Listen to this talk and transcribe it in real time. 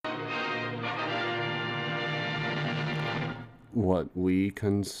What we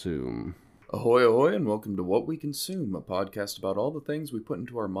consume. Ahoy, ahoy, and welcome to What We Consume, a podcast about all the things we put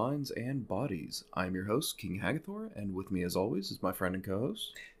into our minds and bodies. I'm your host, King Hagathor, and with me, as always, is my friend and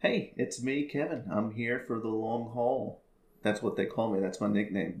co-host. Hey, it's me, Kevin. I'm here for the long haul. That's what they call me. That's my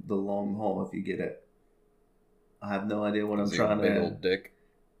nickname, the long haul, if you get it. I have no idea what I'm trying to... Big old dick.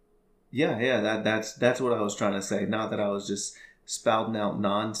 Yeah, that's what I was trying to say. Not that I was just spouting out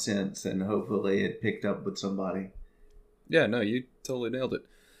nonsense and hopefully it picked up with somebody. Yeah, no, you totally nailed it.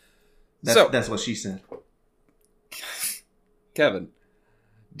 That's what she said. Kevin,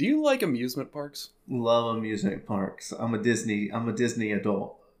 do you like amusement parks? Love amusement parks. I'm a Disney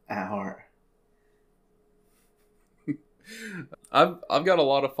adult at heart. I've got a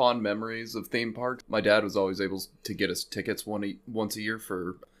lot of fond memories of theme parks. My dad was always able to get us tickets once a year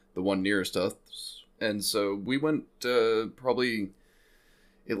for the one nearest us, and so we went probably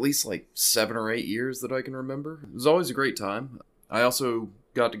at least like 7 or 8 years that I can remember. It was always a great time. I also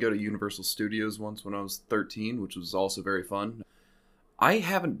got to go to Universal Studios once when I was 13, which was also very fun. I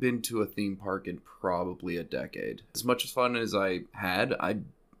haven't been to a theme park in probably a decade. As much fun as I had, I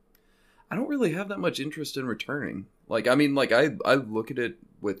don't really have that much interest in returning. I look at it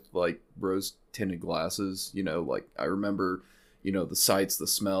with, like, rose-tinted glasses, like, I remember, the sights, the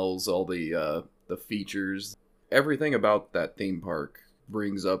smells, all the features. Everything about that theme park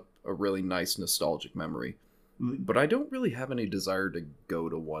brings up a really nice nostalgic memory. But I don't really have any desire to go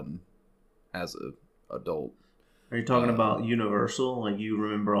to one as an adult. Are you talking about Universal? Like, you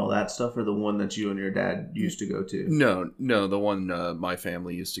remember all that stuff, or the one that you and your dad used to go to? No, the one my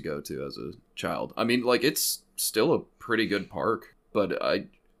family used to go to as a child. I mean, like, it's still a pretty good park, but I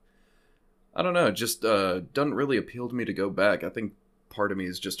don't know, it just doesn't really appeal to me to go back. I think part of me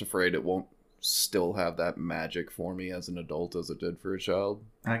is just afraid it won't still have that magic for me as an adult as it did for a child.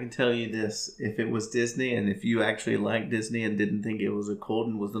 I can tell you this, if it was Disney and if you actually liked Disney and didn't think it was a cult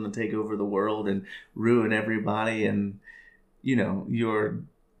and was going to take over the world and ruin everybody, and your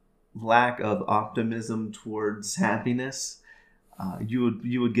lack of optimism towards happiness,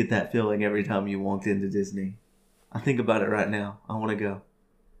 you would get that feeling every time you walked into Disney. I think about it right now. I want to go.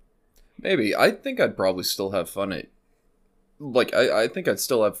 Maybe. I think I'd probably still have fun at I think I'd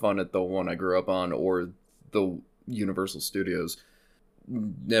still have fun at the one I grew up on or the Universal Studios.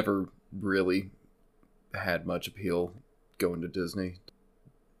 Never really had much appeal going to Disney.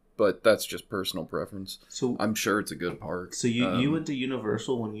 But that's just personal preference. So I'm sure it's a good park. So you went to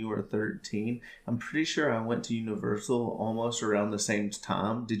Universal when you were 13. I'm pretty sure I went to Universal almost around the same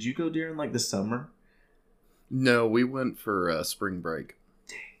time. Did you go during like the summer? No, we went for spring break.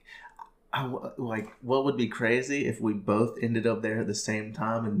 What would be crazy if we both ended up there at the same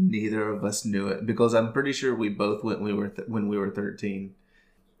time and neither of us knew it? Because I'm pretty sure we both went when we were 13.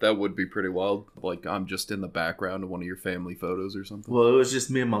 That would be pretty wild. Like, I'm just in the background of one of your family photos or something. Well, it was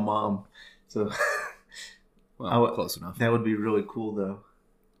just me and my mom. So, well, close enough. That would be really cool, though.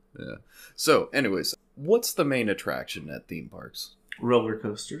 Yeah. So, anyways, what's the main attraction at theme parks? Roller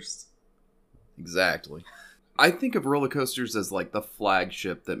coasters. Exactly. I think of roller coasters as like the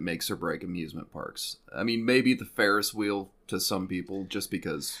flagship that makes or break amusement parks. I mean, maybe the Ferris wheel to some people just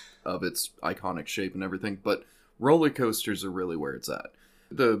because of its iconic shape and everything, but roller coasters are really where it's at.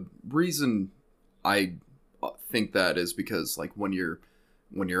 The reason I think that is because, like, when you're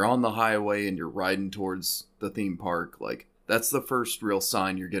on the highway and you're riding towards the theme park, like, that's the first real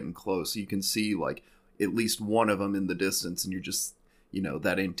sign you're getting close. You can see, like, at least one of them in the distance, and you're just,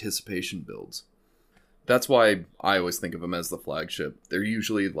 that anticipation builds. That's why I always think of them as the flagship. They're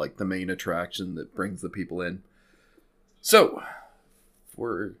usually, like, the main attraction that brings the people in. So,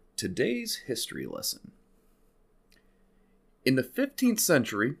 for today's history lesson. In the 15th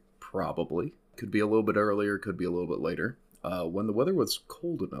century, probably, could be a little bit earlier, could be a little bit later, when the weather was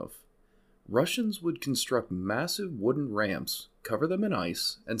cold enough, Russians would construct massive wooden ramps, cover them in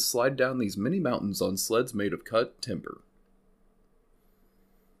ice, and slide down these mini mountains on sleds made of cut timber.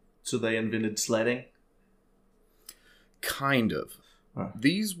 So they invented sledding? Kind of. Huh.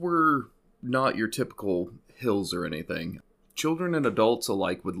 These were not your typical hills or anything. Children and adults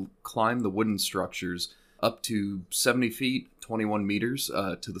alike would climb the wooden structures up to 70 feet, 21 meters,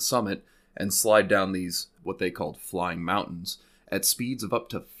 to the summit, and slide down these, what they called flying mountains, at speeds of up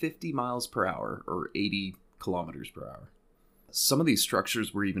to 50 miles per hour, or 80 kilometers per hour. Some of these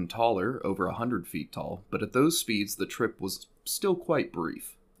structures were even taller, over 100 feet tall, but at those speeds the trip was still quite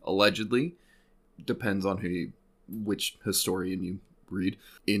brief. Allegedly, depends on which historian you read,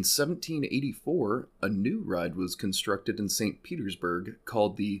 in 1784, a new ride was constructed in St. Petersburg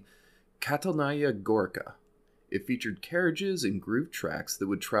called the Katalnaya Gorka. It featured carriages and grooved tracks that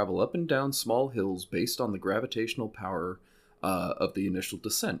would travel up and down small hills based on the gravitational power of the initial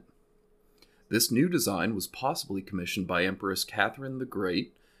descent. This new design was possibly commissioned by Empress Catherine the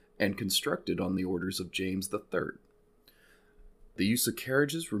Great and constructed on the orders of James III. The use of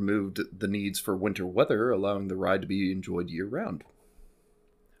carriages removed the needs for winter weather, allowing the ride to be enjoyed year-round.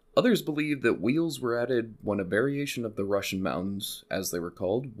 Others believe that wheels were added when a variation of the Russian mountains, as they were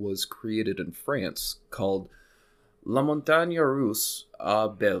called, was created in France, called La Montagne Russe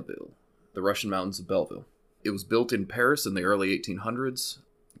à Belleville, the Russian mountains of Belleville. It was built in Paris in the early 1800s.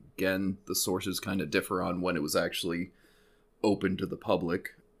 Again, the sources kind of differ on when it was actually open to the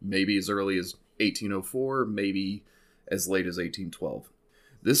public. Maybe as early as 1804, maybe as late as 1812.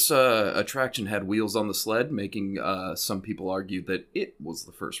 This attraction had wheels on the sled, making some people argue that it was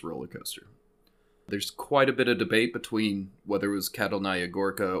the first roller coaster. There's quite a bit of debate between whether it was Kadalnaya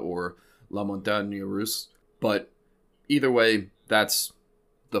Gorka or La Montagne Russe, but either way, that's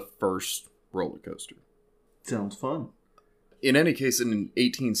the first roller coaster. Sounds fun. In any case, in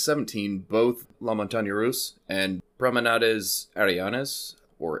 1817, both La Montagne Russe and Promenades Aériennes,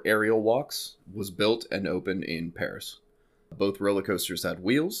 or aerial walks, was built and opened in Paris. Both roller coasters had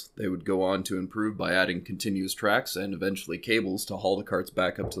wheels. They would go on to improve by adding continuous tracks and eventually cables to haul the carts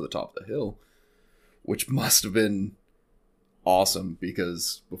back up to the top of the hill, which must have been awesome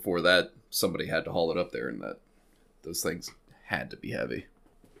because before that, somebody had to haul it up there, and those things had to be heavy.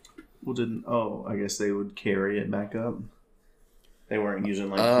 Well, I guess they would carry it back up. They weren't using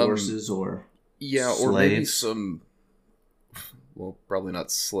like horses or slaves. Or maybe some. Well, probably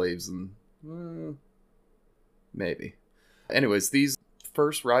not slaves, and maybe. Anyways, these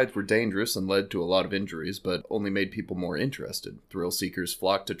first rides were dangerous and led to a lot of injuries, but only made people more interested. Thrill seekers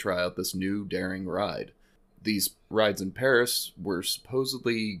flocked to try out this new, daring ride. These rides in Paris were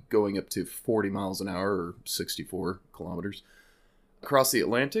supposedly going up to 40 miles an hour, or 64 kilometers. Across the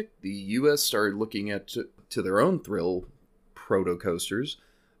Atlantic, the U.S. started looking to their own thrill proto-coasters.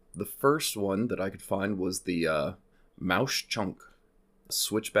 The first one that I could find was the Mausch Chunk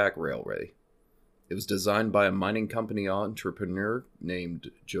Switchback Railway. It was designed by a mining company entrepreneur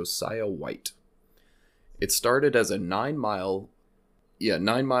named Josiah White. It started as a 9-mile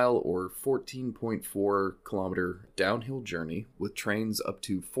or 14.4 kilometer downhill journey with trains up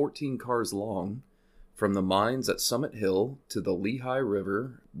to 14 cars long from the mines at Summit Hill to the Lehigh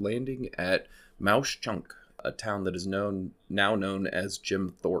River, landing at Mausch Chunk, a town that is now known as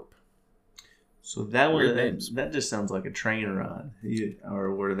Jim Thorpe. So that just sounds like a train ride,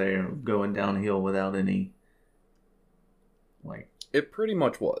 or were they going downhill without any, like... It pretty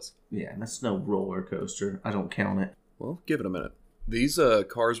much was. Yeah, that's no roller coaster. I don't count it. Well, give it a minute. These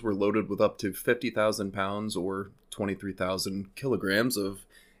cars were loaded with up to 50,000 pounds or 23,000 kilograms of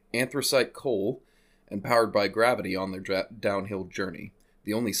anthracite coal and powered by gravity on their downhill journey.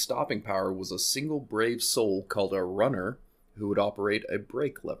 The only stopping power was a single brave soul called a runner who would operate a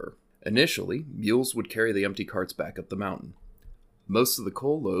brake lever. Initially, mules would carry the empty carts back up the mountain. Most of the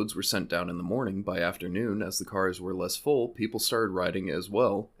coal loads were sent down in the morning. By afternoon, as the cars were less full, people started riding as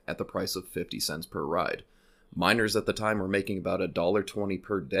well at the price of 50 cents per ride. Miners at the time were making about $1.20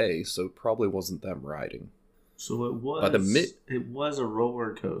 per day, so it probably wasn't them riding. So it was a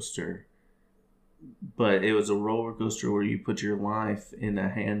roller coaster, but it was a roller coaster where you put your life in the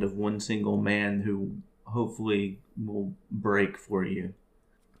hand of one single man who hopefully will brake for you.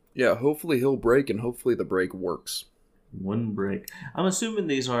 Yeah, hopefully he'll brake, and hopefully the brake works. One brake. I'm assuming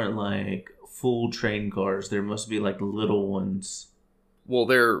these aren't like full train cars. There must be like little ones. Well,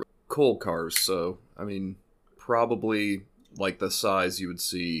 they're coal cars, so, I mean, probably like the size you would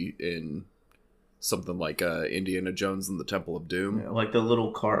see in something like Indiana Jones and the Temple of Doom. Yeah, like the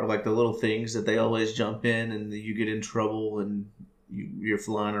little car, like the little things that they always jump in and you get in trouble and you're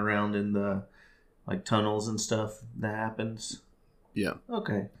flying around in the like tunnels and stuff that happens. Yeah.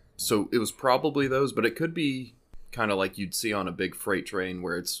 Okay. So it was probably those, but it could be kind of like you'd see on a big freight train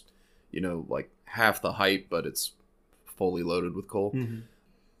where it's, like half the height, but it's fully loaded with coal. Mm-hmm.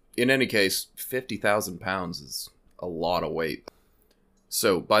 In any case, 50,000 pounds is a lot of weight.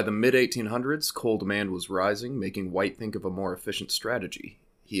 So by the mid-1800s, coal demand was rising, making White think of a more efficient strategy.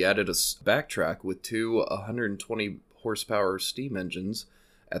 He added a backtrack with two 120 horsepower steam engines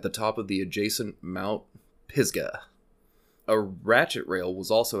at the top of the adjacent Mount Pisgah. A ratchet rail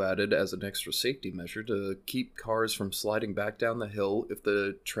was also added as an extra safety measure to keep cars from sliding back down the hill if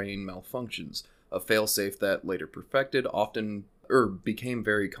the train malfunctions, a failsafe that later became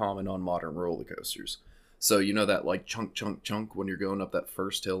very common on modern roller coasters. So that like chunk, chunk, chunk when you're going up that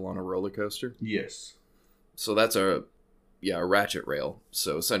first hill on a roller coaster? Yes. So that's a ratchet rail.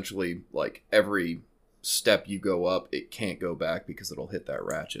 So essentially, like every step you go up, it can't go back because it'll hit that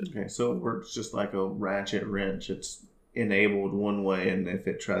ratchet. Okay, so it works just like a ratchet wrench. It's enabled one way, and if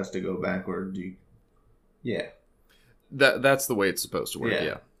it tries to go backward, yeah. That's the way it's supposed to work, Yeah.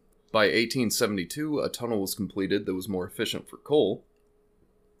 yeah. By 1872, a tunnel was completed that was more efficient for coal,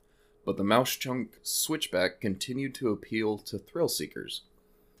 but the Mouse Chunk switchback continued to appeal to thrill seekers.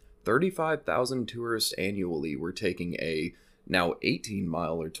 35,000 tourists annually were taking a now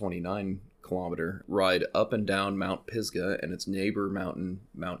 18-mile or 29-kilometer ride up and down Mount Pisgah and its neighbor mountain,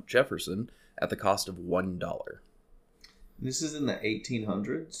 Mount Jefferson, at the cost of $1. This is in the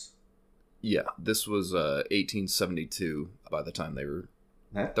 1800s? Yeah, this was 1872 by the time they were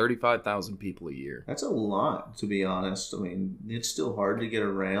 35,000 people a year. That's a lot, to be honest. I mean, it's still hard to get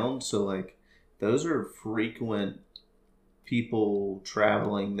around, so like those are frequent people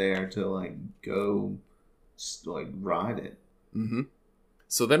traveling there to like go like ride it. Mm-hmm.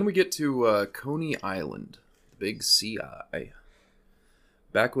 So then we get to Coney Island, Big CI.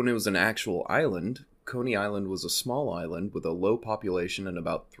 Back when it was an actual island, Coney Island was a small island with a low population and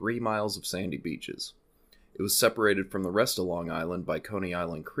about 3 miles of sandy beaches. It was separated from the rest of Long Island by Coney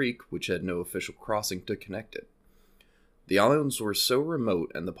Island Creek, which had no official crossing to connect it. The islands were so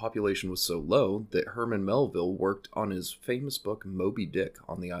remote and the population was so low that Herman Melville worked on his famous book Moby Dick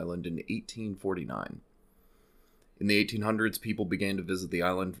on the island in 1849. In the 1800s, people began to visit the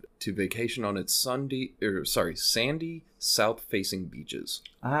island to vacation on its sandy, south-facing beaches.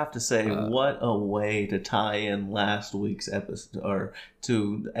 I have to say, what a way to tie in last week's episode, or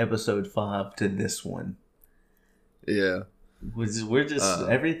to episode 5 to this one. Yeah. We're just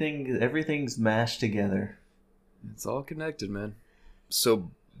everything's mashed together. It's all connected, man.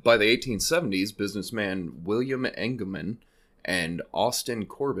 So by the 1870s, businessman William Engelman and Austin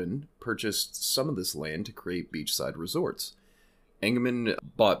Corbin purchased some of this land to create beachside resorts. Engelman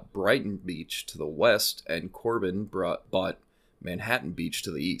bought Brighton Beach to the west, and Corbin bought Manhattan Beach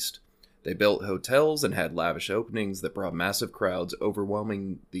to the east. They built hotels and had lavish openings that brought massive crowds,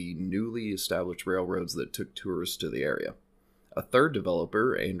 overwhelming the newly established railroads that took tourists to the area. A third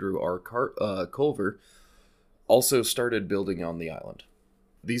developer, Andrew R. Culver, also started building on the island.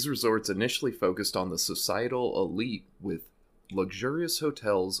 These resorts initially focused on the societal elite with luxurious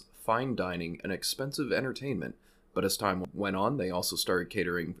hotels, fine dining, and expensive entertainment, but as time went on, they also started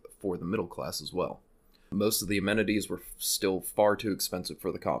catering for the middle class as well. Most of the amenities were still far too expensive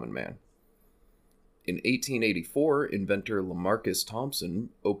for the common man. In 1884, inventor Lamarcus Thompson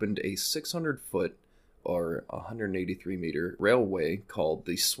opened a 600-foot or 183-meter railway called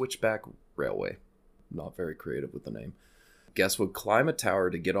the Switchback Railway. Not very creative with the name. Guests would climb a tower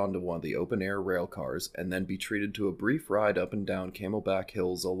to get onto one of the open-air rail cars and then be treated to a brief ride up and down Camelback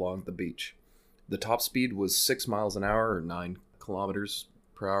Hills along the beach. The top speed was 6 miles an hour or 9 kilometers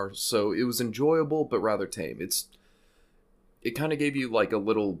per hour, so it was enjoyable but rather tame. It kind of gave you like a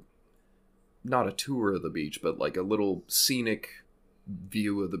little, not a tour of the beach, but like a little scenic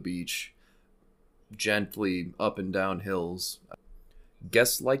view of the beach, gently up and down hills.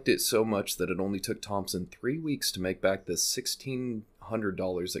 Guests liked it so much that it only took Thompson 3 weeks to make back the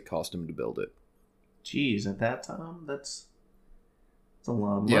 $1,600 it cost him to build it. Jeez, at that time, that's a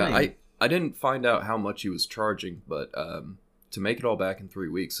lot of money. Yeah, I didn't find out how much he was charging, but to make it all back in 3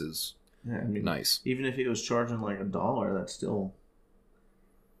 weeks is nice. Even if he was charging like $1, that's still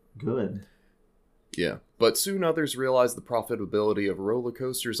good. Yeah, but soon others realized the profitability of roller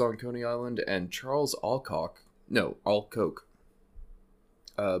coasters on Coney Island, and Charles Alcock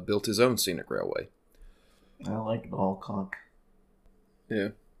built his own scenic railway. I like Alcock. Yeah.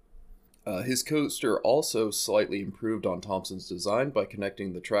 His coaster also slightly improved on Thompson's design by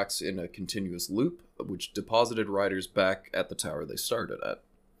connecting the tracks in a continuous loop, which deposited riders back at the tower they started at.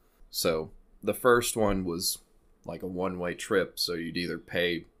 So, the first one was like a one-way trip, so you'd either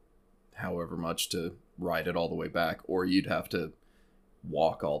pay however much to ride it all the way back, or you'd have to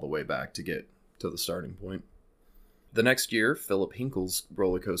walk all the way back to get to the starting point. The next year, Philip Hinkle's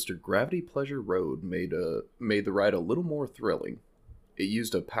roller coaster Gravity Pleasure Road made the ride a little more thrilling. It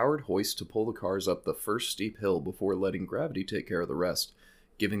used a powered hoist to pull the cars up the first steep hill before letting gravity take care of the rest,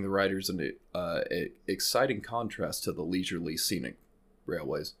 giving the riders an exciting contrast to the leisurely scenic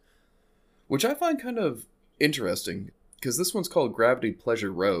railways. Which I find kind of interesting, because this one's called Gravity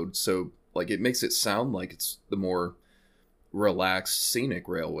Pleasure Road, so like it makes it sound like it's the more relaxed scenic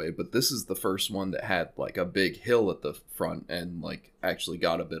railway, but this is the first one that had like a big hill at the front and like actually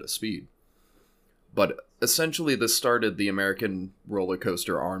got a bit of speed. But essentially this started the American roller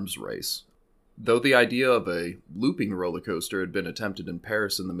coaster arms race. Though the idea of a looping roller coaster had been attempted in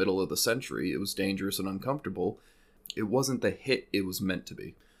Paris in the middle of the century, it was dangerous and uncomfortable. It wasn't the hit it was meant to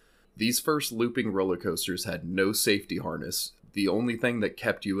be. These first looping roller coasters had no safety harness. the only thing that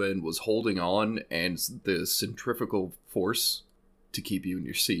kept you in was holding on and the centrifugal force to keep you in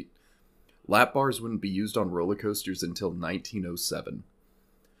your seat. Lap bars wouldn't be used on roller coasters until 1907.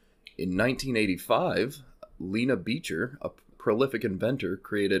 In 1985, Lena Beecher, a prolific inventor,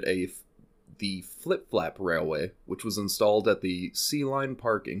 created the flip-flap railway, which was installed at the Sea Lion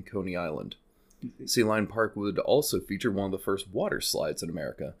Park in Coney Island. Sea Lion Park would also feature one of the first water slides in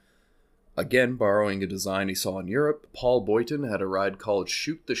America. Again, borrowing a design he saw in Europe, Paul Boyton had a ride called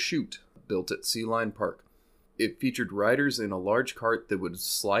Shoot the Chute, built at Sea Lion Park. It featured riders in a large cart that would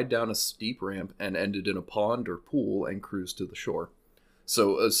slide down a steep ramp and ended in a pond or pool and cruise to the shore.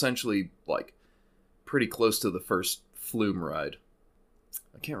 So essentially, like, pretty close to the first Flume ride.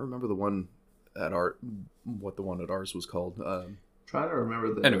 I can't remember what the one at ours was called. Trying to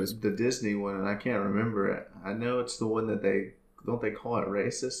remember the Disney one, and I can't remember it. I know it's the one that they call it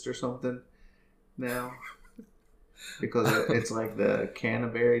racist or something now. Because it's like the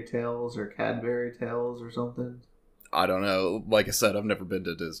Canterbury Tales or Cadbury Tales or something. I don't know. Like I said, I've never been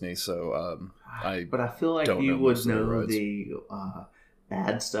to Disney, so But I feel like you would know the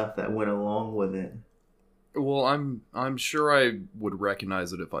bad stuff that went along with it. Well, I'm sure I would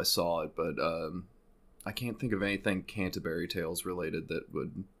recognize it if I saw it, but I can't think of anything Canterbury Tales related that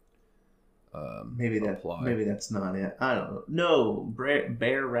would apply. Maybe that's not it. I don't know. No,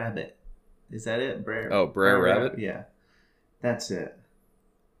 Bear Rabbit. Is that it? Brer Rabbit? Yeah. That's it.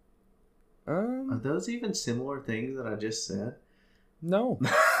 Are those even similar things that I just said? No.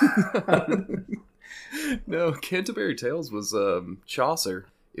 No, Canterbury Tales was Chaucer.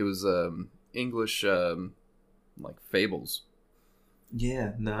 It was English like fables.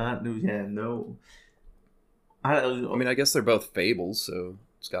 Yeah, no. I mean, I guess they're both fables, so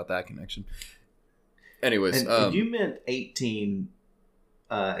it's got that connection. Anyways, and you meant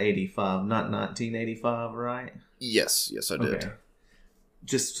 1885, not 1985, right? Yes, I did. Okay.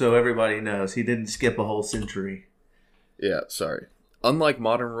 Just so everybody knows, he didn't skip a whole century. Yeah, sorry. Unlike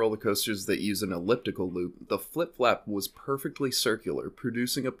modern roller coasters that use an elliptical loop, the flip-flap was perfectly circular,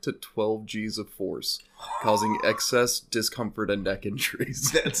 producing up to 12 Gs of force, causing excess discomfort and neck injuries.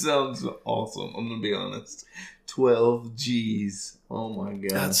 That sounds awesome, I'm gonna be honest. 12 Gs. Oh my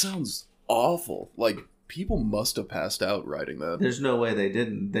god. That sounds awful. Like, people must have passed out riding that. There's no way they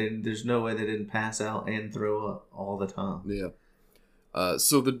didn't. There's no way they didn't pass out and throw up all the time. Yeah.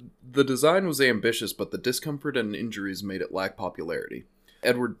 So the design was ambitious, but the discomfort and injuries made it lack popularity.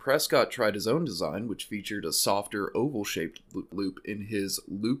 Edward Prescott tried his own design, which featured a softer oval-shaped loop in his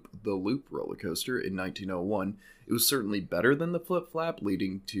Loop the Loop roller coaster in 1901. It was certainly better than the flip-flap,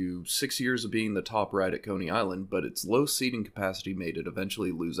 leading to 6 years of being the top ride at Coney Island, but its low seating capacity made it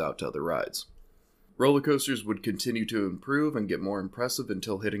eventually lose out to other rides. Roller coasters would continue to improve and get more impressive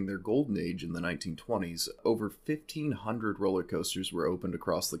until hitting their golden age in the 1920s. Over 1,500 roller coasters were opened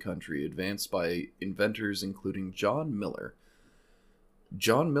across the country, advanced by inventors including John Miller.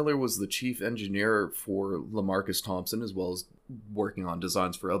 John Miller was the chief engineer for Lamarcus Thompson, as well as working on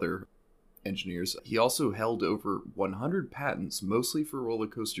designs for other engineers. He also held over 100 patents, mostly for roller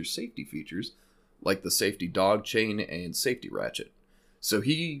coaster safety features, like the safety dog chain and safety ratchet. So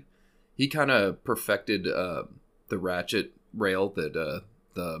he kind of perfected the ratchet rail that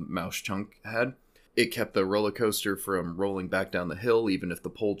the mouse chunk had. It kept the roller coaster from rolling back down the hill, even if the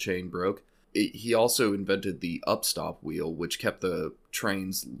pole chain broke. He also invented the upstop wheel, which kept the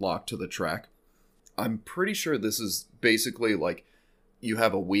trains locked to the track. I'm pretty sure this is basically like you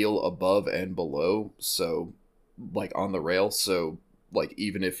have a wheel above and below, so like on the rail, so like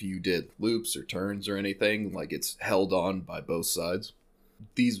even if you did loops or turns or anything, like it's held on by both sides.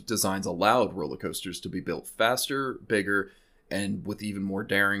 These designs allowed roller coasters to be built faster, bigger, and with even more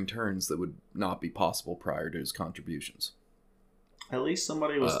daring turns that would not be possible prior to his contributions. At least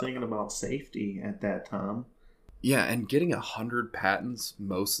somebody was thinking about safety at that time. Yeah, and getting 100 patents,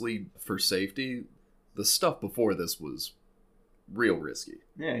 mostly for safety, the stuff before this was real risky.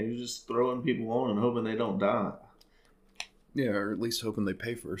 Yeah, you're just throwing people on and hoping they don't die. Yeah, or at least hoping they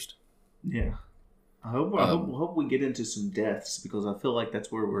pay first. Yeah. I hope we get into some deaths, because I feel like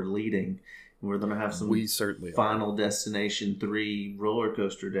that's where we're leading. We're going to have some Final Destination 3 roller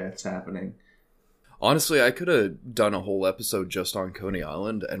coaster deaths happening. Honestly, I could have done a whole episode just on Coney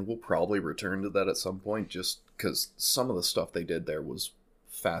Island, and we'll probably return to that at some point, just because some of the stuff they did there was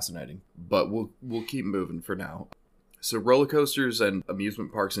fascinating. But we'll keep moving for now. So roller coasters and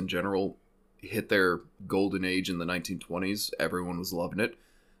amusement parks in general hit their golden age in the 1920s. Everyone was loving it.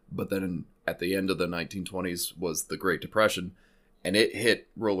 But then at the end of the 1920s was the Great Depression, and it hit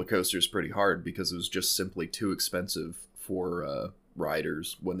roller coasters pretty hard because it was just simply too expensive for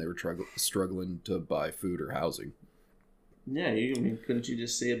riders when they were struggling to buy food or housing. Yeah, I mean, couldn't you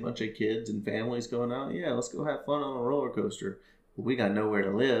just see a bunch of kids and families going out? Yeah, let's go have fun on a roller coaster. But we got nowhere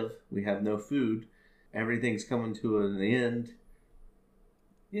to live. We have no food. Everything's coming to an end.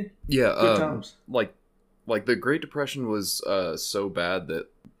 Yeah, Yeah, good times. like the Great Depression was so bad that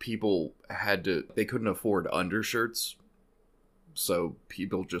people they couldn't afford undershirts, so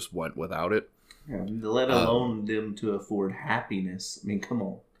people just went without it. Yeah, let alone them to afford happiness. I mean, come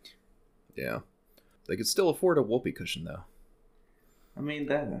on. Yeah. They could still afford a whoopee cushion though. I mean,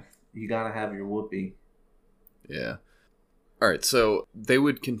 that you gotta have your whoopee. Yeah. Alright, so they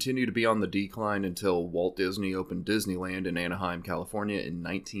would continue to be on the decline until Walt Disney opened Disneyland in Anaheim, California in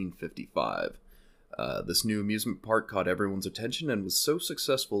 1955. This new amusement park caught everyone's attention and was so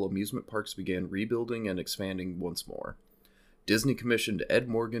successful, amusement parks began rebuilding and expanding once more. Disney commissioned Ed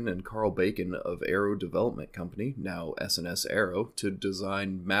Morgan and Carl Bacon of Aero Development Company, now S&S Aero, to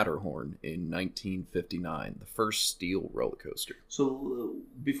design Matterhorn in 1959, the first steel roller coaster. So,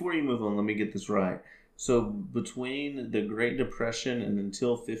 before you move on, let me get this right. So, between the Great Depression and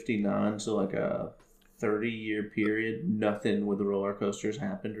until 59, so like a 30-year period, nothing with the roller coasters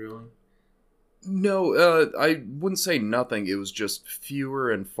happened, really? No, I wouldn't say nothing. It was just fewer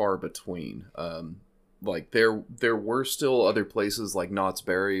and far between. Like there were still other places like Knott's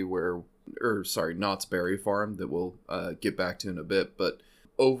Berry Knott's Berry Farm that we'll get back to in a bit, but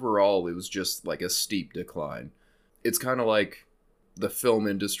overall it was just like a steep decline. It's kind of like the film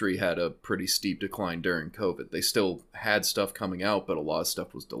industry had a pretty steep decline during COVID. They still had stuff coming out, but a lot of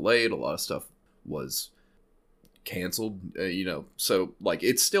stuff was delayed, a lot of stuff was canceled, so like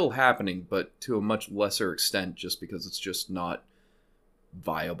it's still happening, but to a much lesser extent just because it's just not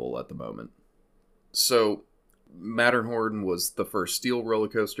viable at the moment. So, Matterhorn was the first steel roller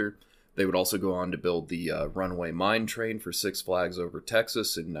coaster. They would also go on to build the Runaway Mine Train for Six Flags Over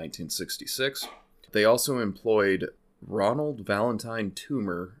Texas in 1966. They also employed Ronald Valentine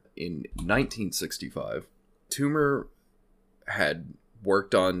Toomer in 1965. Toomer had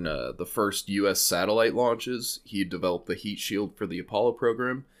worked on the first U.S. satellite launches. He developed the heat shield for the Apollo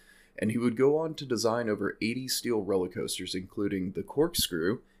program, and he would go on to design over 80 steel roller coasters, including the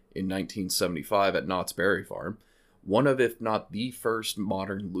Corkscrew, in 1975 at Knott's Berry Farm, one of, if not the first,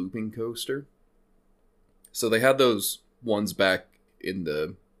 modern looping coaster. So they had those ones back in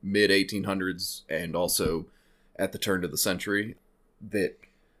the mid-1800s and also at the turn of the century that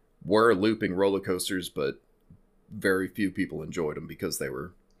were looping roller coasters, but very few people enjoyed them because they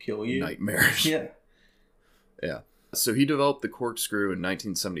were Kill you. nightmares. Yeah. Yeah. So he developed the Corkscrew in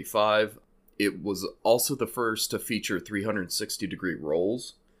 1975. It was also the first to feature 360-degree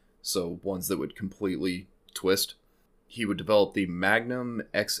rolls, so ones that would completely twist. He would develop the Magnum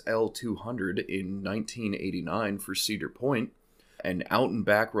XL200 in 1989 for Cedar Point, an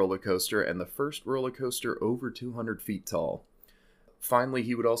out-and-back roller coaster and the first roller coaster over 200 feet tall. Finally,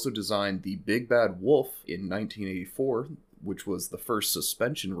 he would also design the Big Bad Wolf in 1984, which was the first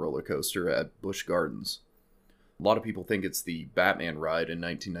suspension roller coaster at Busch Gardens. A lot of people think it's the Batman ride in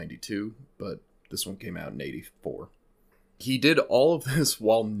 1992, but this one came out in 84. He did all of this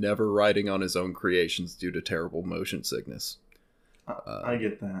while never riding on his own creations due to terrible motion sickness. I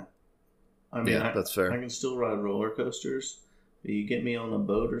get that. I mean, yeah, that's fair. I can still ride roller coasters, but you get me on a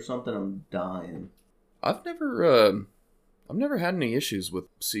boat or something, I'm dying. I've never had any issues with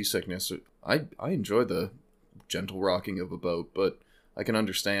seasickness. I enjoy the gentle rocking of a boat, but I can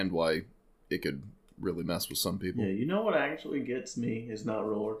understand why it could really mess with some people. Yeah, you know what actually gets me is not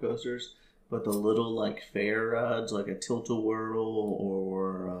roller coasters, but the little like fair rides, like a tilt-a-whirl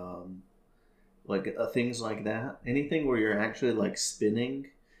or things like that. Anything where you're actually like spinning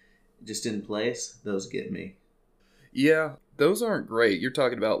just in place, those get me. Yeah, those aren't great. You're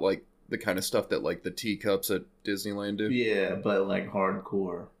talking about like the kind of stuff that like the teacups at Disneyland do. Yeah, but like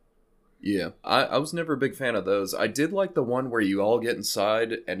hardcore. Yeah, I was never a big fan of those. I did like the one where you all get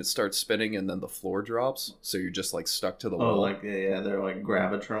inside and it starts spinning and then the floor drops, so you're just like stuck to the wall. Oh, like yeah, they're like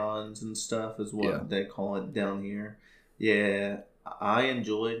gravitrons and stuff is what they call it down here. Yeah, I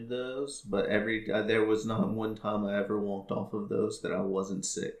enjoyed those, but there was not one time I ever walked off of those that I wasn't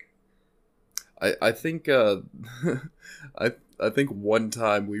sick. I think I think one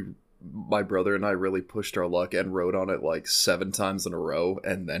time my brother and I really pushed our luck and rode on it like 7 times in a row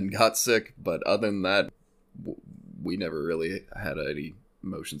and then got sick. But other than that, we never really had any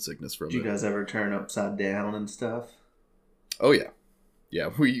motion sickness from it. Did you guys ever turn upside down and stuff? Oh, yeah.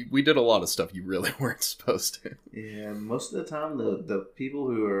 Yeah, we did a lot of stuff you really weren't supposed to. Yeah, most of the time the people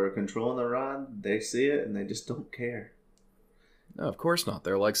who are controlling the ride, they see it and they just don't care. No, of course not.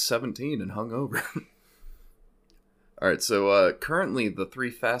 They're like 17 and hungover. All right, so currently the 3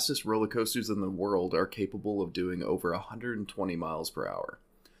 fastest roller coasters in the world are capable of doing over 120 miles per hour.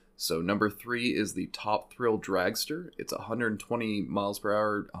 So number 3 is the Top Thrill Dragster. It's 120 miles per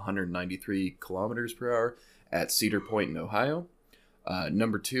hour, 193 kilometers per hour at Cedar Point in Ohio.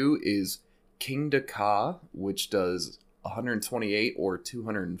 Number 2 is King de Ka, which does 128 or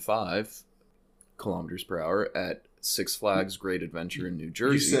 205 kilometers per hour at Six Flags Great Adventure in New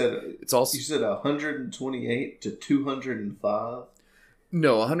Jersey. You said 128 to 205?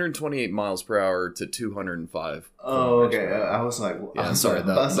 No, 128 miles per hour to 205. Oh, okay. I was like, yeah, sorry,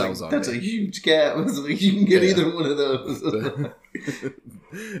 that was on that's me. a huge gap. I was like, you can get either one of those.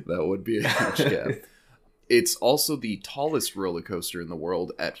 That would be a huge gap. It's also the tallest roller coaster in the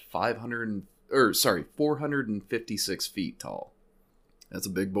world at 456 feet tall. That's a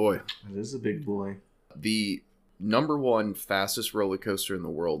big boy. That is a big boy. The number 1 fastest roller coaster in the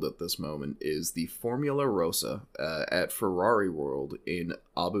world at this moment is the Formula Rossa at Ferrari World in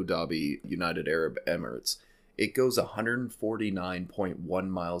Abu Dhabi, United Arab Emirates. It goes 149.1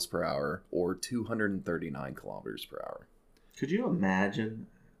 miles per hour or 239 kilometers per hour. Could you imagine?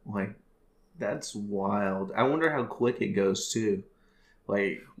 Like, that's wild. I wonder how quick it goes too.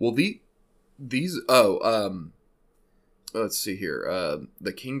 Like, well, let's see here.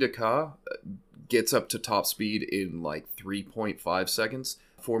 The King de Ka gets up to top speed in like 3.5 seconds.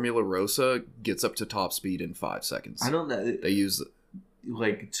 Formula Rossa gets up to top speed in 5 seconds. I don't know. They use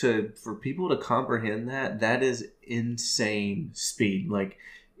like for people to comprehend that is insane speed. Like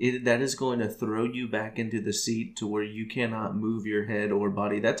that is going to throw you back into the seat to where you cannot move your head or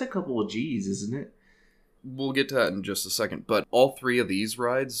body. That's a couple of G's, isn't it? We'll get to that in just a second. But all 3 of these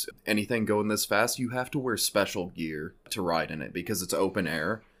rides, anything going this fast, you have to wear special gear to ride in it because it's open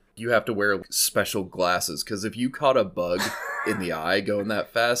air. You have to wear special glasses because if you caught a bug in the eye going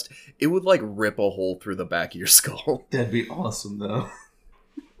that fast, it would like rip a hole through the back of your skull. That'd be awesome though.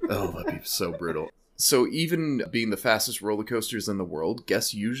 Oh, that'd be so brutal. So even being the fastest roller coasters in the world,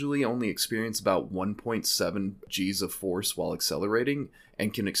 guests usually only experience about 1.7 G's of force while accelerating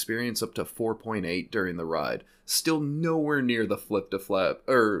and can experience up to 4.8 during the ride. Still nowhere near the flip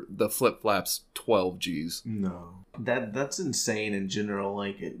flaps 12 G's. No. That's insane in general.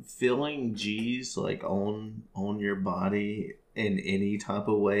 Like feeling G's like on your body in any type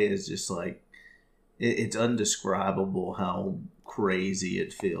of way is just like it's undescribable how crazy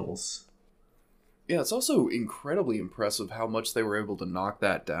it feels. Yeah, it's also incredibly impressive how much they were able to knock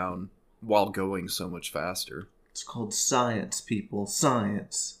that down while going so much faster. It's called science, people.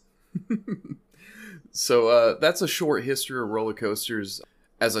 Science. So that's a short history of roller coasters.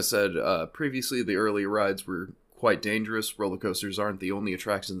 As I said previously, the early rides were quite dangerous. Roller coasters aren't the only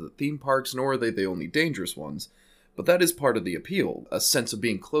attractions at theme parks, nor are they the only dangerous ones. But that is part of the appeal, a sense of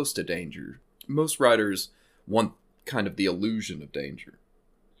being close to danger. Most riders want kind of the illusion of danger.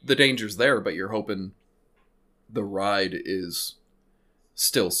 The danger's there, but you're hoping the ride is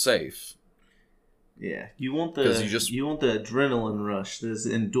still safe. Yeah, you want the adrenaline rush. There's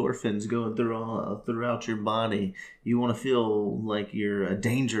endorphins going throughout your body. You want to feel like you're a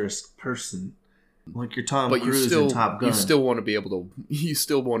dangerous person, like you're Tom Cruise in Top Gun. You still want to be able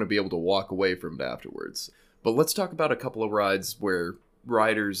to walk away from it afterwards. But let's talk about a couple of rides where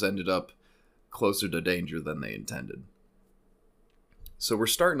riders ended up closer to danger than they intended. So we're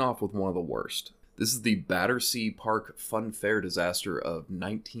starting off with one of the worst. This is the Battersea Park Fun Fair disaster of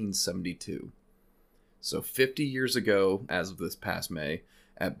 1972. So 50 years ago, as of this past May,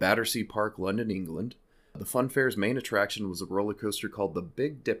 at Battersea Park, London, England, the Fun Fair's main attraction was a roller coaster called the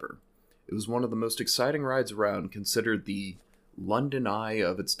Big Dipper. It was one of the most exciting rides around, considered the London Eye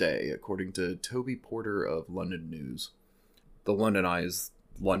of its day, according to Toby Porter of London News. The London Eye is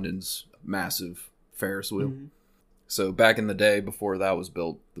London's massive Ferris wheel. Mm-hmm. So back in the day, before that was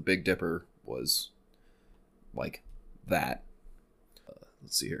built, the Big Dipper was like that.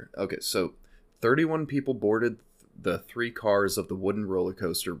 Let's see here. Okay, so 31 people boarded the 3 cars of the wooden roller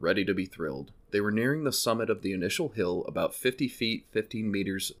coaster ready to be thrilled. They were nearing the summit of the initial hill, about 50 feet, 15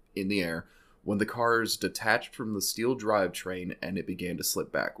 meters in the air, when the cars detached from the steel drivetrain and it began to slip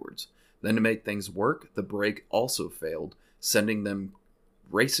backwards. Then to make things work, the brake also failed, sending them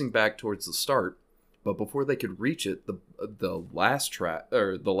racing back towards the start. But before they could reach it, the last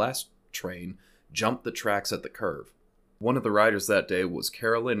train jumped the tracks at the curve. One of the riders that day was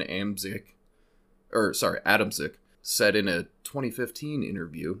Carolyn Adamczyk, said in a 2015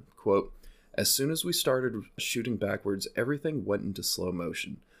 interview, quote, "As soon as we started shooting backwards, everything went into slow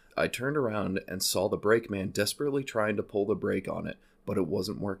motion. I turned around and saw the brakeman desperately trying to pull the brake on it, but it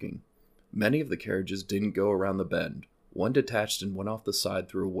wasn't working. Many of the carriages didn't go around the bend. One detached and went off the side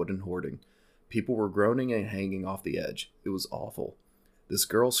through a wooden hoarding. People were groaning and hanging off the edge. It was awful. This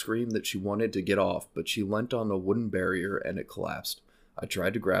girl screamed that she wanted to get off, but she leant on a wooden barrier and it collapsed. I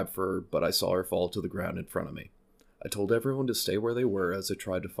tried to grab for her, but I saw her fall to the ground in front of me. I told everyone to stay where they were as I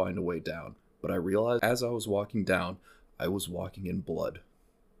tried to find a way down, but I realized as I was walking down, I was walking in blood.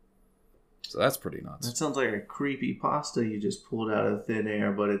 So that's pretty nuts. That sounds like a creepy pasta you just pulled out of thin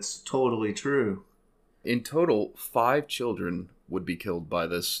air, but it's totally true. In total, 5 children would be killed by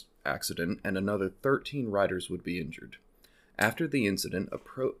this accident, and another 13 riders would be injured. After the incident,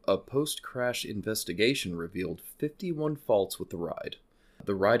 a post-crash investigation revealed 51 faults with the ride.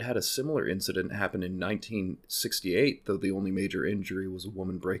 The ride had a similar incident happen in 1968, though the only major injury was a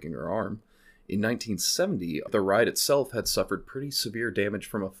woman breaking her arm. In 1970, the ride itself had suffered pretty severe damage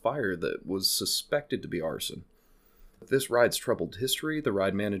from a fire that was suspected to be arson. With this ride's troubled history, the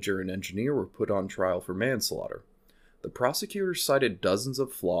ride manager and engineer were put on trial for manslaughter. The prosecutors cited dozens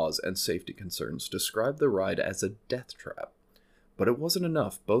of flaws and safety concerns, described the ride as a death trap. But it wasn't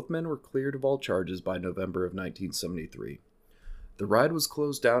enough. Both men were cleared of all charges by November of 1973. The ride was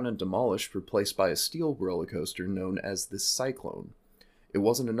closed down and demolished, replaced by a steel roller coaster known as the Cyclone. It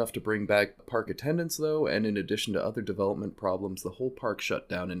wasn't enough to bring back park attendance, though, and in addition to other development problems, the whole park shut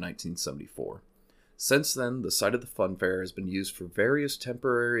down in 1974. Since then, the site of the fun fair has been used for various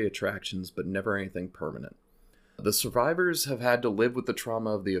temporary attractions, but never anything permanent. The survivors have had to live with the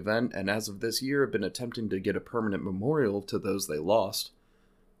trauma of the event, and as of this year have been attempting to get a permanent memorial to those they lost.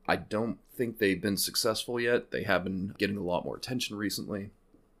 I don't think they've been successful yet. They have been getting a lot more attention recently,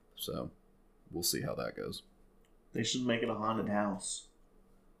 so we'll see how that goes. They should make it a haunted house.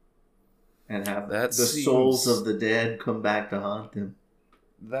 And have That the souls of the dead come back to haunt them.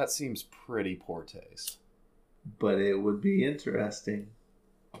 That seems pretty poor taste. But it would be interesting.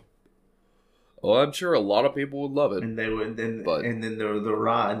 Well, I'm sure a lot of people would love it. And they would then the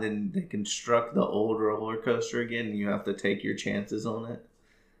ride, and then they construct the old roller coaster again, and you have to take your chances on it.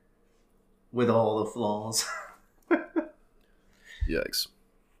 With all the flaws. Yikes.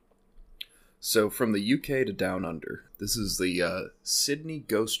 So, from the UK to Down Under, this is the Sydney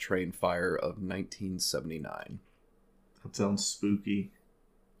Ghost Train Fire of 1979. That sounds spooky.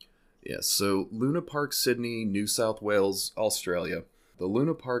 Yeah, so Luna Park, Sydney, New South Wales, Australia. The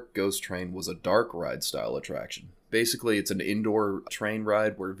Luna Park Ghost Train was a dark ride style attraction. Basically, it's an indoor train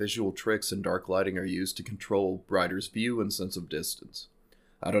ride where visual tricks and dark lighting are used to control riders' view and sense of distance.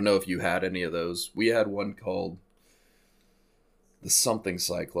 I don't know if you had any of those. We had one called the something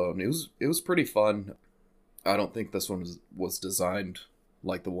Cyclone. It was pretty fun. I don't think this one was designed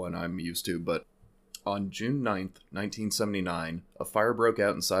like the one I'm used to, but on June 9th, 1979, a fire broke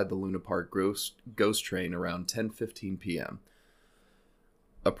out inside the Luna Park Ghost Train around 10:15 p.m.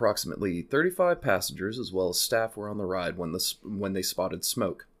 Approximately 35 passengers as well as staff were on the ride when they spotted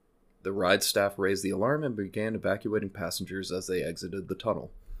smoke. The ride staff raised the alarm and began evacuating passengers as they exited the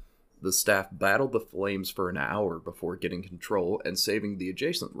tunnel. The staff battled the flames for an hour before getting control and saving the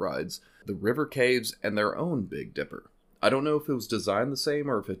adjacent rides, the River Caves, and their own Big Dipper. I don't know if it was designed the same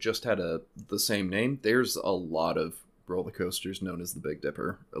or if it just had the same name. There's a lot of roller coasters known as the Big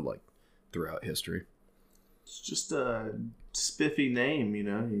Dipper, throughout history. It's just a spiffy name,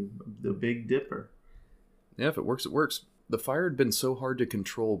 the Big Dipper. Yeah, if it works, it works. The fire had been so hard to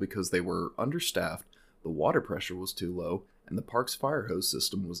control because they were understaffed, the water pressure was too low, and the park's fire hose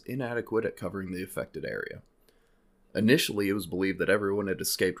system was inadequate at covering the affected area. Initially, it was believed that everyone had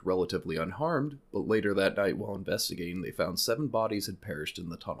escaped relatively unharmed, but later that night while investigating, they found 7 bodies had perished in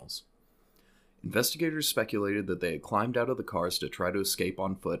the tunnels. Investigators speculated that they had climbed out of the cars to try to escape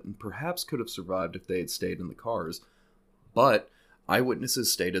on foot and perhaps could have survived if they had stayed in the cars, but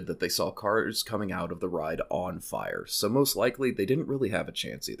eyewitnesses stated that they saw cars coming out of the ride on fire, so most likely they didn't really have a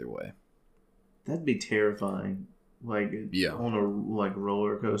chance either way. That'd be terrifying. On a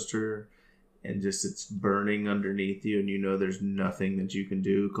roller coaster, and just it's burning underneath you, and there's nothing that you can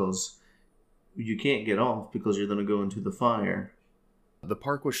do because you can't get off because you're going to go into the fire. The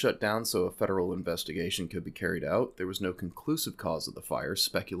park was shut down so a federal investigation could be carried out. There was no conclusive cause of the fire.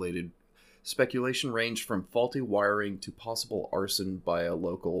 Speculation ranged from faulty wiring to possible arson by a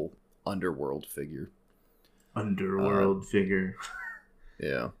local underworld figure.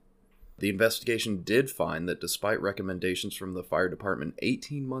 Yeah. The investigation did find that despite recommendations from the fire department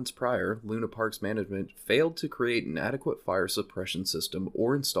 18 months prior, Luna Park's management failed to create an adequate fire suppression system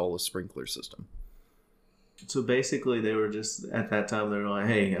or install a sprinkler system. So basically they were just, at that time, they were like,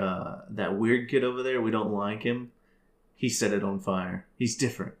 hey, that weird kid over there, we don't like him. He set it on fire. He's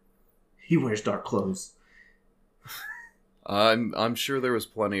different. He wears dark clothes. I'm sure there was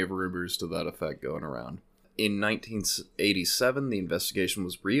plenty of rumors to that effect going around. In 1987, the investigation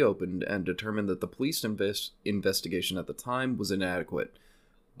was reopened and determined that the police investigation at the time was inadequate,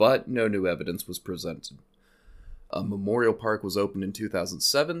 but no new evidence was presented. A memorial park was opened in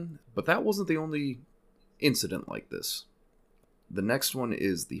 2007, but that wasn't the only incident like this. The next one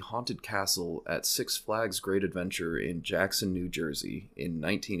is the Haunted Castle at Six Flags Great Adventure in Jackson, New Jersey in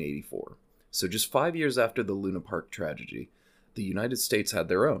 1984. So just 5 years after the Luna Park tragedy, the United States had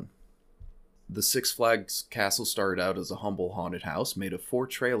their own. The Six Flags Castle started out as a humble haunted house made of 4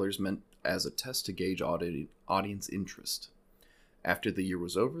 trailers meant as a test to gauge audience interest. After the year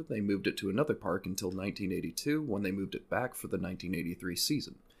was over, they moved it to another park until 1982, when they moved it back for the 1983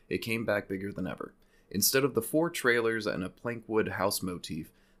 season. It came back bigger than ever. Instead of the 4 trailers and a plankwood house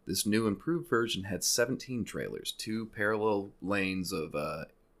motif, this new improved version had 17 trailers, 2 parallel lanes of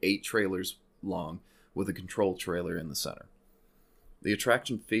 8 trailers long, with a control trailer in the center. The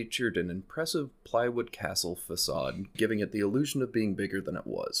attraction featured an impressive plywood castle facade, giving it the illusion of being bigger than it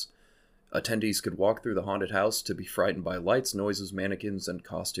was. Attendees could walk through the haunted house to be frightened by lights, noises, mannequins, and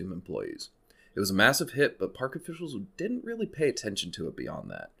costume employees. It was a massive hit, but park officials didn't really pay attention to it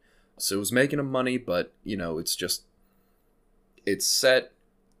beyond that. So it was making them money, but, it's set.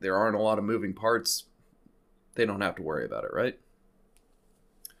 There aren't a lot of moving parts. They don't have to worry about it, right?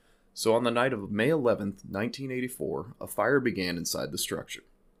 So on the night of May 11th, 1984, a fire began inside the structure.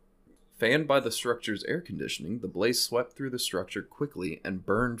 Fanned by the structure's air conditioning, the blaze swept through the structure quickly and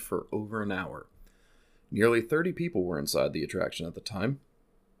burned for over an hour. Nearly 30 people were inside the attraction at the time.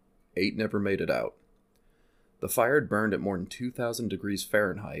 8 never made it out. The fire had burned at more than 2,000 degrees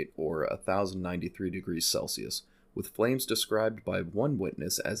Fahrenheit, or 1,093 degrees Celsius, with flames described by one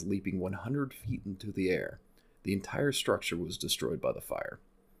witness as leaping 100 feet into the air. The entire structure was destroyed by the fire.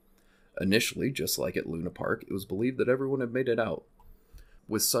 Initially, just like at Luna Park, it was believed that everyone had made it out.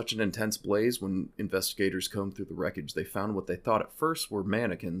 With such an intense blaze, when investigators combed through the wreckage, they found what they thought at first were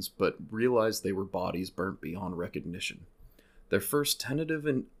mannequins, but realized they were bodies burnt beyond recognition. They first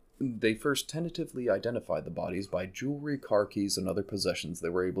tentatively identified the bodies by jewelry, car keys, and other possessions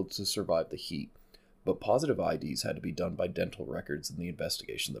that were able to survive the heat, but positive IDs had to be done by dental records in the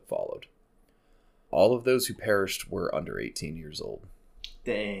investigation that followed. All of those who perished were under 18 years old.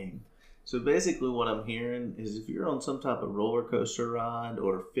 Dang. So basically what I'm hearing is if you're on some type of roller coaster ride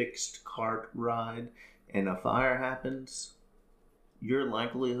or fixed cart ride and a fire happens, your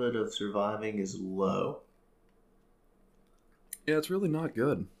likelihood of surviving is low. Yeah, it's really not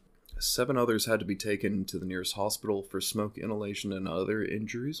good. 7 others had to be taken to the nearest hospital for smoke inhalation and other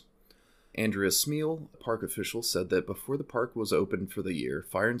injuries. Andrea Smeal, a park official, said that before the park was open for the year,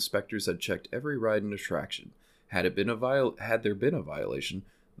 fire inspectors had checked every ride and attraction. Had there been a violation,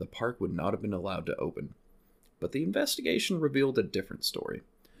 the park would not have been allowed to open. But the investigation revealed a different story.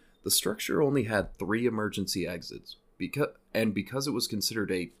 The structure only had 3 emergency exits, because it was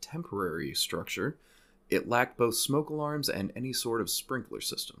considered a temporary structure, it lacked both smoke alarms and any sort of sprinkler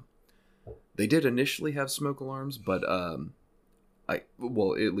system. They did initially have smoke alarms, but at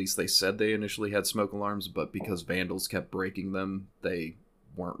least they said they initially had smoke alarms, but because vandals kept breaking them, they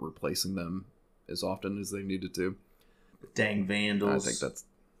weren't replacing them as often as they needed to. Dang vandals. I think that's...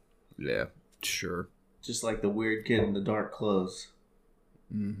 Yeah, sure. Just like the weird kid in the dark clothes.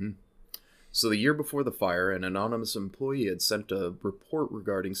 Mm-hmm. So the year before the fire, an anonymous employee had sent a report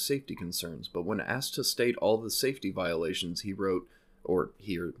regarding safety concerns, but when asked to state all the safety violations, he or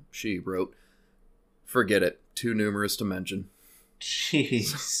she wrote, "Forget it, too numerous to mention."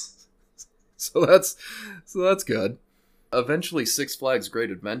 Jeez. So that's good. Eventually, Six Flags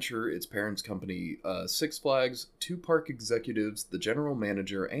Great Adventure, its parents' company, Six Flags, 2 park executives, the general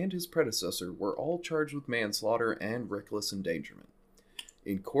manager, and his predecessor were all charged with manslaughter and reckless endangerment.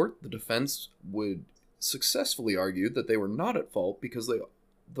 In court, the defense would successfully argue that they were not at fault because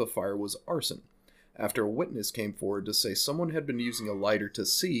the fire was arson, after a witness came forward to say someone had been using a lighter to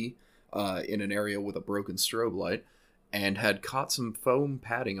see in an area with a broken strobe light and had caught some foam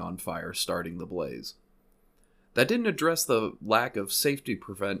padding on fire, starting the blaze. That didn't address the lack of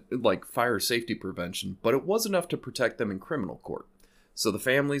fire safety prevention, but it was enough to protect them in criminal court. So the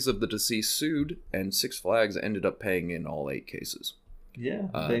families of the deceased sued, and Six Flags ended up paying in all 8 cases. Yeah,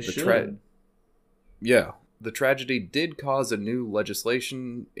 they should. The tragedy did cause a new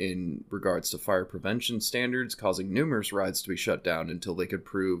legislation in regards to fire prevention standards, causing numerous rides to be shut down until they could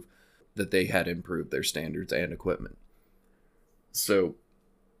prove that they had improved their standards and equipment. So,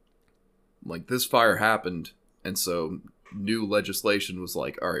 this fire happened, and so new legislation was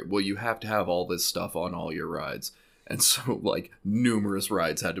like, all right, well, you have to have all this stuff on all your rides. And so, numerous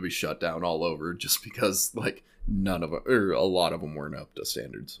rides had to be shut down all over just because, none of them, or a lot of them weren't up to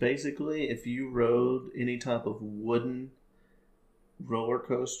standards. Basically, if you rode any type of wooden roller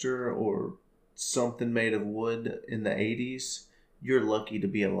coaster or something made of wood in the 80s, you're lucky to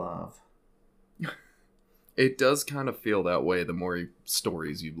be alive. It does kind of feel that way the more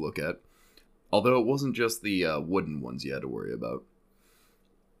stories you look at. Although it wasn't just the wooden ones you had to worry about.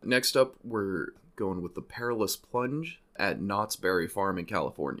 Next up, we're going with the perilous plunge at Knott's Berry Farm in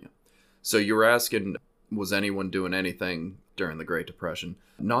California. So you were asking, was anyone doing anything during the Great Depression?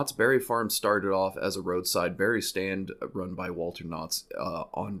 Knott's Berry Farm started off as a roadside berry stand run by Walter Knotts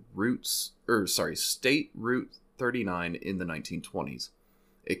on State Route 39 in the 1920s.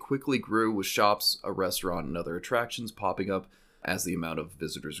 It quickly grew with shops, a restaurant, and other attractions popping up as the amount of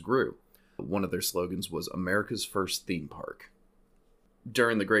visitors grew. One of their slogans was America's First Theme Park.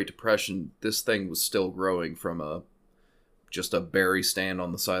 During the Great Depression, this thing was still growing from just a berry stand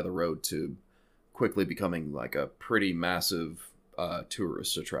on the side of the road to quickly becoming like a pretty massive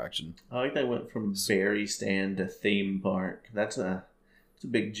tourist attraction. I like that went from berry stand to theme park. It's a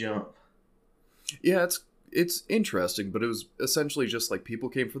big jump. Yeah, it's interesting, but it was essentially just like people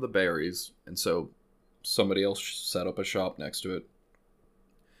came for the berries, and so somebody else set up a shop next to it.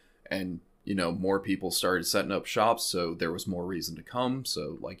 And, more people started setting up shops, so there was more reason to come.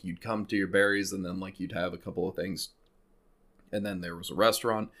 So, like, you'd come to your berries, and then, like, you'd have a couple of things. And then there was a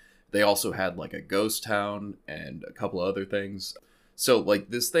restaurant. They also had, like, a ghost town and a couple of other things. So, like,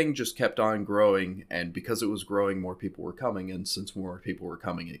 this thing just kept on growing, and because it was growing, more people were coming, and since more people were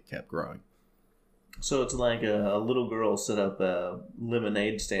coming, it kept growing. So it's like a little girl set up a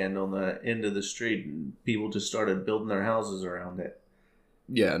lemonade stand on the end of the street, and people just started building their houses around it.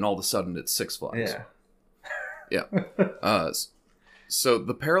 Yeah, and all of a sudden it's Six Flags. Yeah. Yeah. So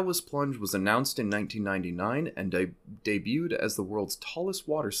the Perilous Plunge was announced in 1999 and debuted as the world's tallest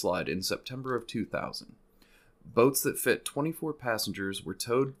water slide in September of 2000. Boats that fit 24 passengers were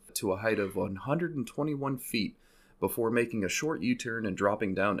towed to a height of 121 feet before making a short U-turn and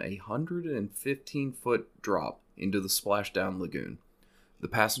dropping down a 115-foot drop into the splashdown lagoon. The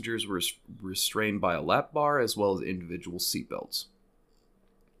passengers were restrained by a lap bar as well as individual seatbelts.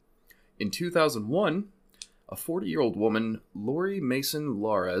 In 2001, a 40-year-old woman, Lori Mason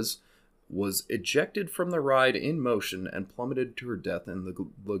Lares, was ejected from the ride in motion and plummeted to her death in the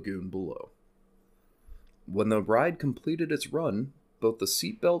lagoon below. When the ride completed its run, both the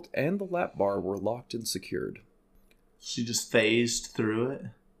seatbelt and the lap bar were locked and secured. She just phased through it?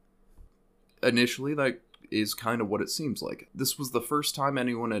 Initially, that is kind of what it seems like. This was the first time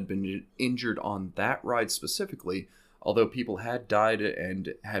anyone had been injured on that ride specifically, although people had died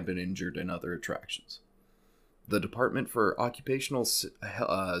and had been injured in other attractions. The Department for Occupational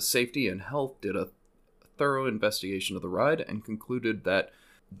Safety and Health did a thorough investigation of the ride and concluded that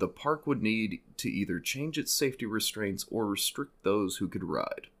the park would need to either change its safety restraints or restrict those who could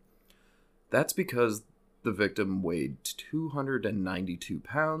ride. That's because the victim weighed 292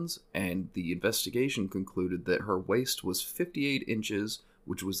 pounds, and the investigation concluded that her waist was 58 inches,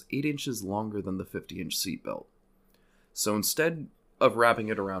 which was 8 inches longer than the 50-inch seatbelt. So instead of wrapping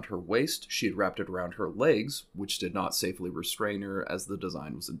it around her waist, she had wrapped it around her legs, which did not safely restrain her as the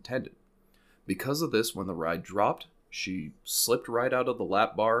design was intended. Because of this, when the ride dropped, she slipped right out of the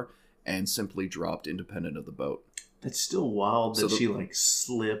lap bar and simply dropped independent of the boat. That's still wild that she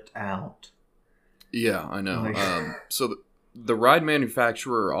slipped out. Yeah, I know. So the ride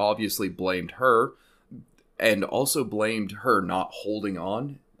manufacturer obviously blamed her and also blamed her not holding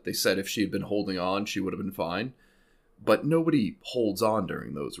on. They said if she had been holding on, she would have been fine. But nobody holds on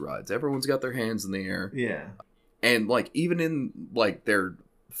during those rides. Everyone's got their hands in the air. Yeah. And, like, even in, like, their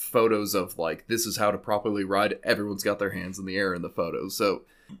photos of, like, this is how to properly ride, everyone's got their hands in the air in the photos. So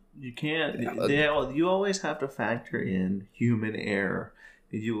you can't... you always have to factor in human error.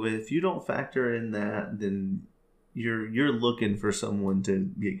 If you don't factor in that, then you're looking for someone to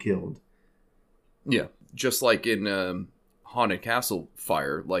get killed. Yeah. Just like in Haunted Castle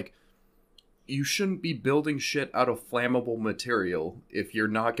Fire, like, you shouldn't be building shit out of flammable material if you're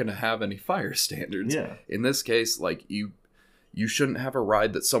not going to have any fire standards. Yeah. In this case, like, you shouldn't have a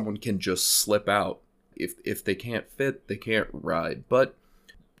ride that someone can just slip out. If they can't fit, they can't ride. But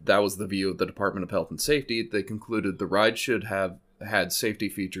that was the view of the Department of Health and Safety. They concluded the ride should have had safety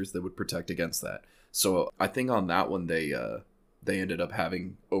features that would protect against that. So I think on that one, they ended up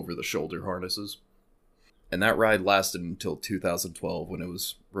having over-the-shoulder harnesses. And that ride lasted until 2012 when it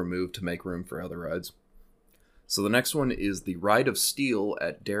was removed to make room for other rides. So the next one is the Ride of Steel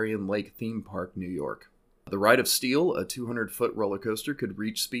at Darien Lake Theme Park, New York. The Ride of Steel, a 200-foot roller coaster, could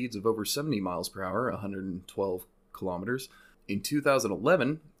reach speeds of over 70 miles per hour, 112 kilometers. In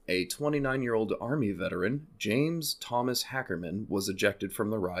 2011, a 29-year-old Army veteran, James Thomas Hackerman, was ejected from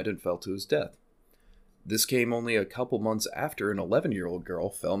the ride and fell to his death. This came only a couple months after an 11-year-old girl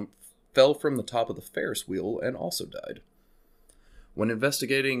fell from the top of the Ferris wheel and also died. When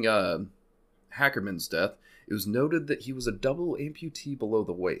investigating Hackerman's death, it was noted that he was a double amputee below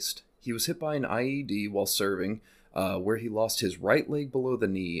the waist. He was hit by an IED while serving, where he lost his right leg below the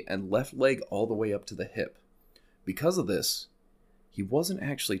knee and left leg all the way up to the hip. Because of this, he wasn't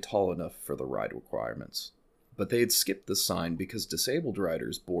actually tall enough for the ride requirements. But they had skipped the sign because disabled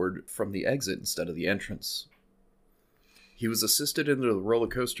riders board from the exit instead of the entrance. He was assisted into the roller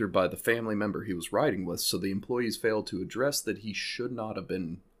coaster by the family member he was riding with, so the employees failed to address that he should not have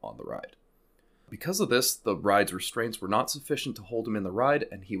been on the ride. Because of this, the ride's restraints were not sufficient to hold him in the ride,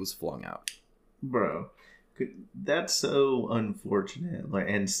 and he was flung out. Bro, that's so unfortunate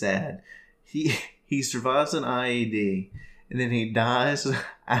and sad. He survives an IED, and then he dies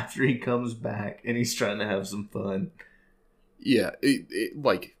after he comes back, and he's trying to have some fun. Yeah,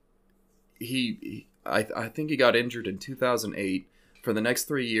 I think he got injured in 2008. For the next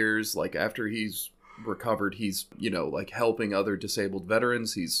 3 years, after he's recovered, he's, helping other disabled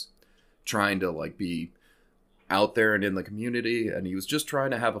veterans. He's trying to, be out there and in the community, and he was just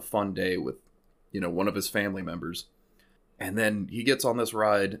trying to have a fun day with, one of his family members. And then he gets on this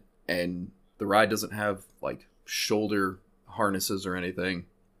ride, and the ride doesn't have, shoulder harnesses or anything,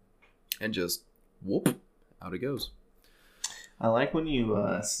 and just, whoop, out it goes. I like when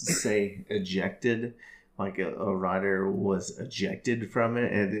you say ejected, like a rider was ejected from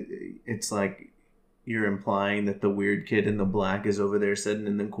it, and it's like you're implying that the weird kid in the black is over there sitting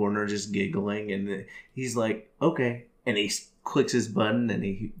in the corner just giggling, and he's like, okay, and he clicks his button,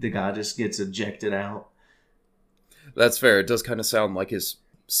 and the guy just gets ejected out. That's fair. It does kind of sound like his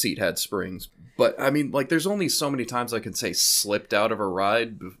seat had springs. But, I mean, there's only so many times I can say slipped out of a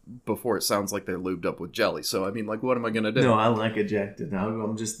ride before it sounds like they're lubed up with jelly. So, I mean, what am I going to do? No, I like ejected.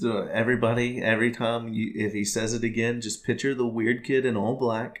 I'm just doing everybody, every time, if he says it again, just picture the weird kid in all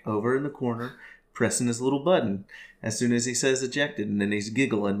black over in the corner pressing his little button as soon as he says ejected, and then he's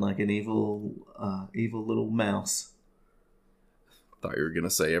giggling like an evil little mouse. Thought you were going to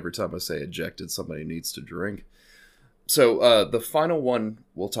say every time I say ejected, somebody needs to drink. So the final one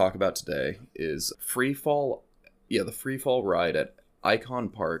we'll talk about today is the free fall ride at Icon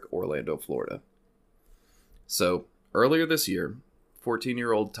Park, Orlando, Florida. So earlier this year,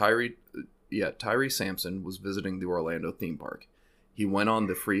 14-year-old Tyree Sampson was visiting the Orlando theme park. He went on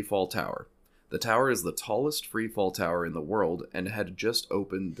the free fall tower. The tower is the tallest free fall tower in the world and had just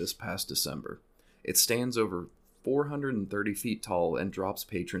opened this past December. It stands over 430 feet tall and drops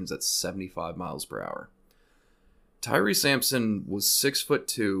patrons at 75 miles per hour. Tyree Sampson was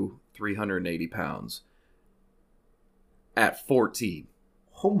 6'2", 380 pounds at 14.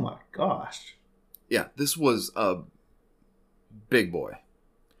 Oh my gosh. Yeah, this was a big boy.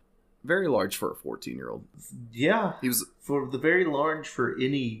 Very large for a 14-year-old. Yeah, he was very large for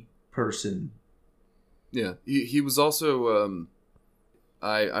any person. Yeah, he was also,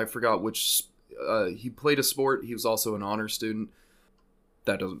 I forgot which, he played a sport. He was also an honor student.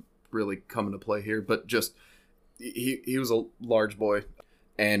 That doesn't really come into play here, but just... He was a large boy,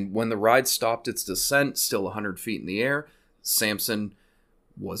 and when the ride stopped its descent, still 100 feet in the air, Sampson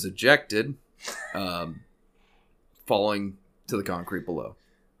was ejected, falling to the concrete below.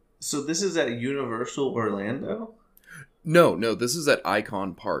 So this is at Universal Orlando? No, this is at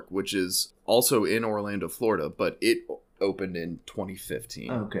Icon Park, which is also in Orlando, Florida, but it opened in 2015.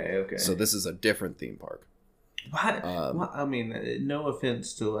 Okay. So this is a different theme park. Why? I mean, no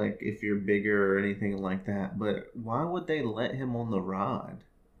offense to if you're bigger or anything like that, but why would they let him on the ride?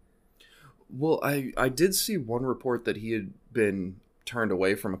 Well, I did see one report that he had been turned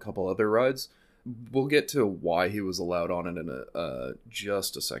away from a couple other rides. We'll get to why he was allowed on it in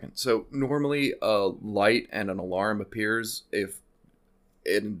just a second. So normally a light and an alarm appears if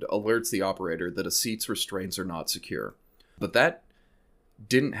it alerts the operator that a seat's restraints are not secure. But that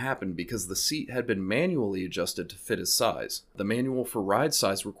didn't happen because the seat had been manually adjusted to fit his size. The manual for ride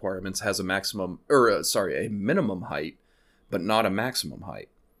size requirements has a minimum height, but not a maximum height.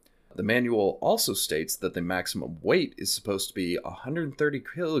 The manual also states that the maximum weight is supposed to be 130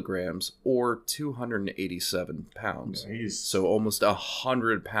 kilograms or 287 pounds. Nice. So almost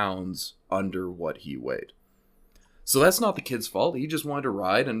 100 pounds under what he weighed. So that's not the kid's fault. He just wanted to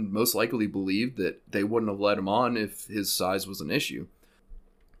ride and most likely believed that they wouldn't have let him on if his size was an issue.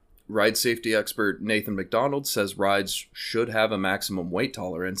 Ride safety expert Nathan McDonald says rides should have a maximum weight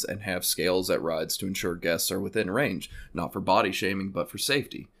tolerance and have scales at rides to ensure guests are within range, not for body shaming, but for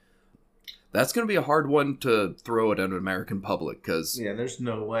safety. That's going to be a hard one to throw at an American public because Yeah, there's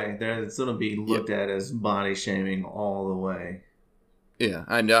no way. It's going to be looked at as body shaming all the way. yeah,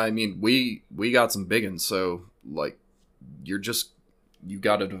 I mean we got some big ones, so like you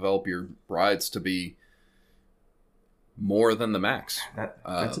got to develop your rides to be more than the max.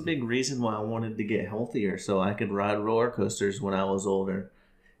 That's a big reason why I wanted to get healthier, so I could ride roller coasters when I was older,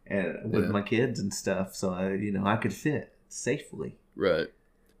 and with my kids and stuff. So I could fit safely. Right.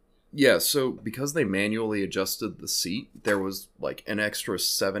 Yeah. So because they manually adjusted the seat, there was like an extra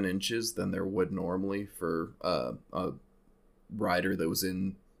 7 inches than there would normally for a rider that was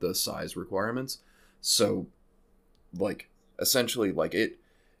in the size requirements. So, like essentially, like it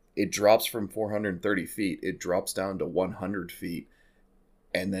drops from 430 feet, it drops down to 100 feet,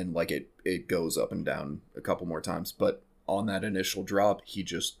 and then like it goes up and down a couple more times. But on that initial drop, he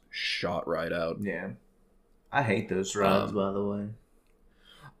just shot right out. Yeah. I hate those rides, by the way.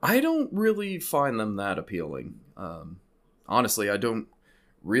 I don't really find them that appealing. Honestly, I don't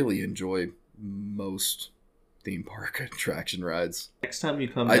really enjoy most theme park attraction rides. Next time you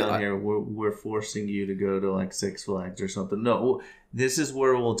come down here, we're forcing you to go to like Six Flags or something. No, this is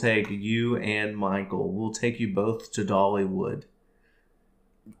where we'll take you and Michael. We'll take you both to Dollywood.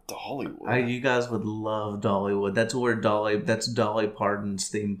 Dollywood? You guys would love Dollywood. That's Dolly Parton's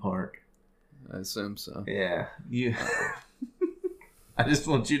theme park. I assume so. Yeah. I just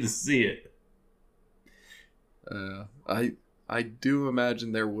want you to see it. I do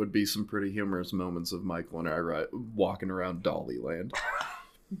imagine there would be some pretty humorous moments of Michael and I walking around Dollyland.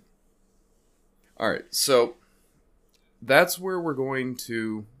 Alright, so that's where we're going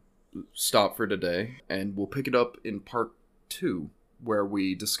to stop for today, and we'll pick it up in part 2, where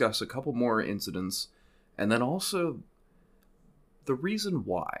we discuss a couple more incidents, and then also the reason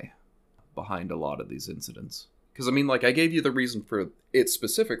why behind a lot of these incidents. Because, I mean, like, I gave you the reason for it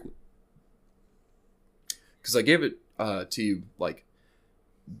specifically. Because I gave it to you, like,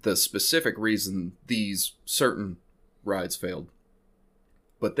 the specific reason these certain rides failed.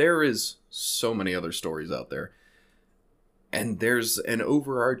 But there is so many other stories out there. And there's an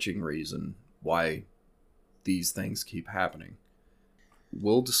overarching reason why these things keep happening.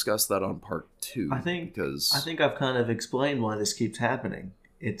 We'll discuss that on part 2. I think I've kind of explained why this keeps happening.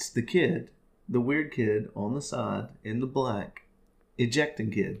 It's the weird kid on the side in the black,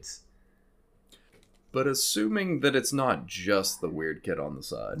 ejecting kids. But assuming that it's not just the weird kid on the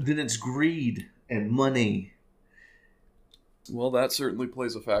side, then it's greed and money. Well, that certainly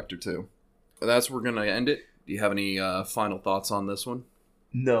plays a factor too. That's where we're going to end it. Do you have any final thoughts on this one?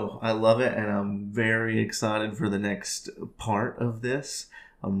 No, I love it, and I'm very excited for the next part of this.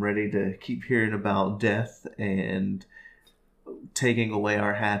 I'm ready to keep hearing about death and taking away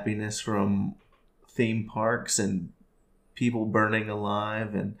our happiness from theme parks and people burning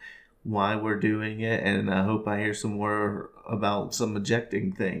alive and why we're doing it. And I hope I hear some more about some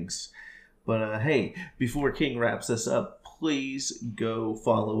ejecting things. But hey, before King wraps us up, please go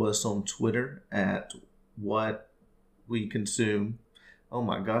follow us on Twitter at What We Consume. Oh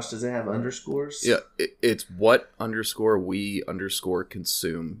my gosh, does it have underscores? Yeah, it's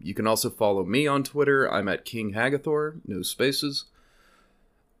what_we_consume. You can also follow me on Twitter. I'm at King Hagathor, no spaces.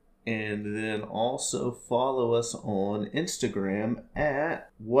 And then also follow us on Instagram at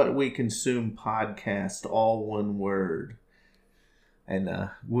What We Consume Podcast, all one word. And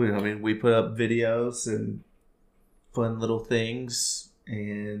we put up videos and fun little things.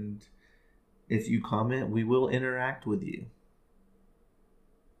 And if you comment, we will interact with you.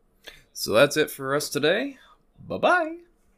 So that's it for us today. Bye-bye.